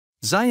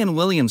Zion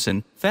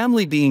Williamson,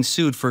 family being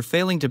sued for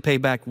failing to pay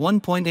back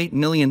 $1.8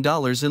 million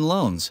in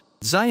loans.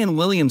 Zion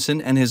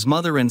Williamson and his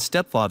mother and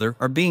stepfather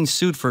are being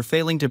sued for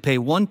failing to pay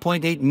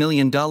 $1.8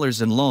 million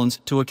in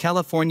loans to a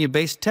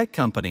California-based tech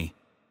company.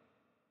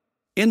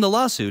 In the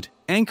lawsuit,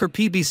 Ankr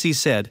PBC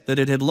said that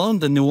it had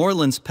loaned the New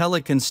Orleans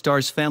Pelicans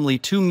star's family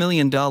 $2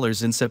 million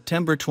in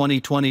September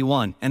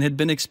 2021 and had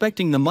been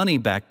expecting the money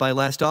back by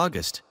last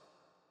August.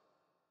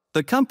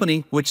 The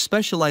company, which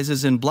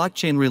specializes in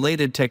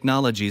blockchain-related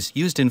technologies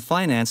used in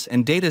finance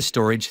and data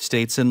storage,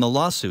 states in the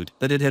lawsuit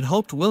that it had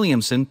hoped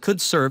Williamson could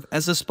serve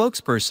as a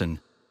spokesperson.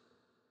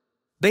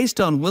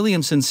 Based on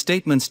Williamson's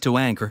statements to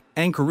Ankr,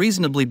 Ankr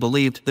reasonably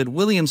believed that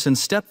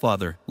Williamson's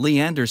stepfather, Lee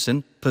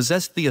Anderson,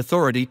 possessed the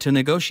authority to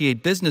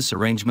negotiate business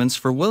arrangements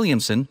for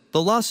Williamson,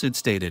 the lawsuit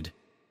stated.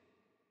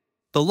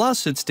 The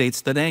lawsuit states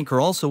that Ankr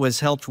also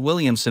has helped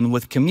Williamson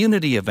with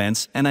community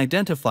events and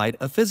identified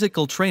a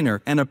physical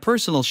trainer and a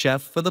personal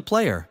chef for the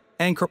player.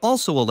 Ankr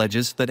also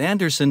alleges that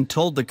Anderson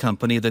told the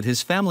company that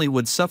his family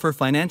would suffer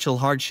financial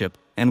hardship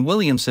and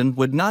Williamson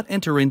would not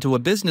enter into a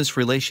business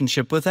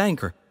relationship with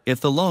Ankr if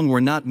the loan were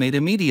not made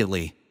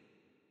immediately.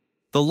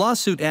 The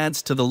lawsuit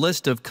adds to the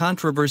list of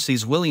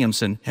controversies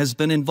Williamson has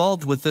been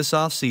involved with this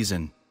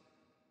offseason.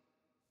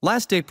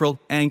 Last April,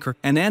 Ankr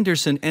and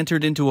Anderson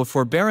entered into a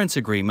forbearance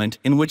agreement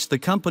in which the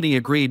company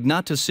agreed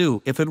not to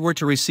sue if it were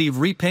to receive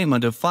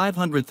repayment of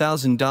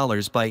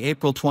 $500,000 by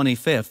April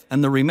 25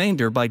 and the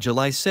remainder by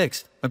July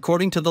 6,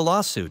 according to the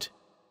lawsuit.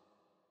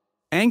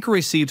 Ankr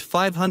received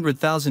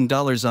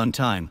 $500,000 on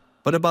time,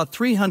 but about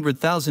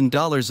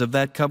 $300,000 of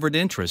that covered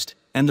interest,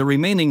 and the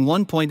remaining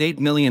 $1.8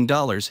 million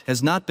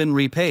has not been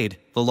repaid,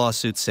 the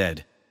lawsuit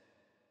said.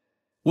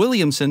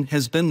 Williamson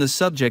has been the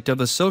subject of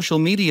a social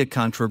media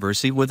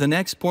controversy with an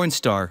ex-porn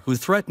star who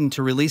threatened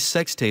to release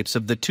sex tapes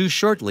of the two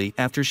shortly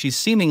after she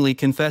seemingly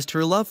confessed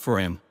her love for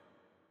him.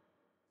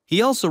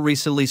 He also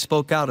recently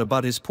spoke out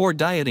about his poor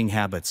dieting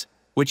habits,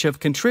 which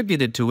have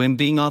contributed to him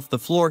being off the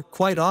floor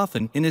quite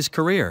often in his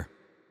career.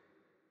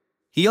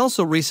 He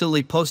also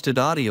recently posted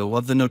audio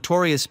of the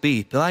notorious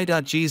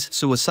B.I.G's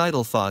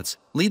suicidal thoughts,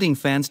 leading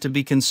fans to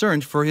be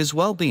concerned for his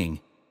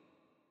well-being.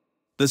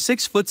 The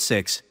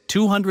 6'6",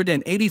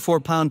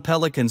 284-pound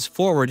Pelicans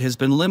forward has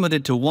been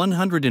limited to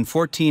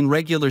 114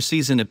 regular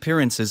season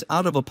appearances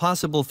out of a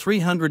possible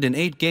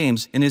 308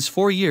 games in his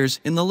 4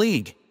 years in the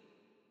league.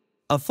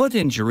 A foot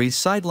injury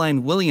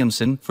sidelined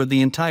Williamson for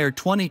the entire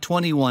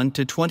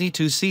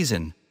 2021-22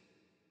 season.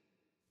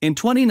 In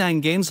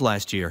 29 games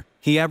last year,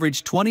 he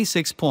averaged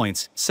 26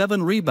 points,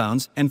 7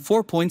 rebounds, and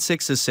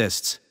 4.6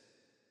 assists.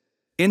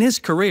 In his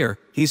career,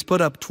 he's put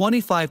up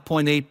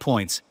 25.8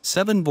 points,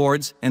 7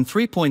 boards, and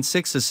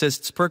 3.6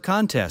 assists per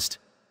contest.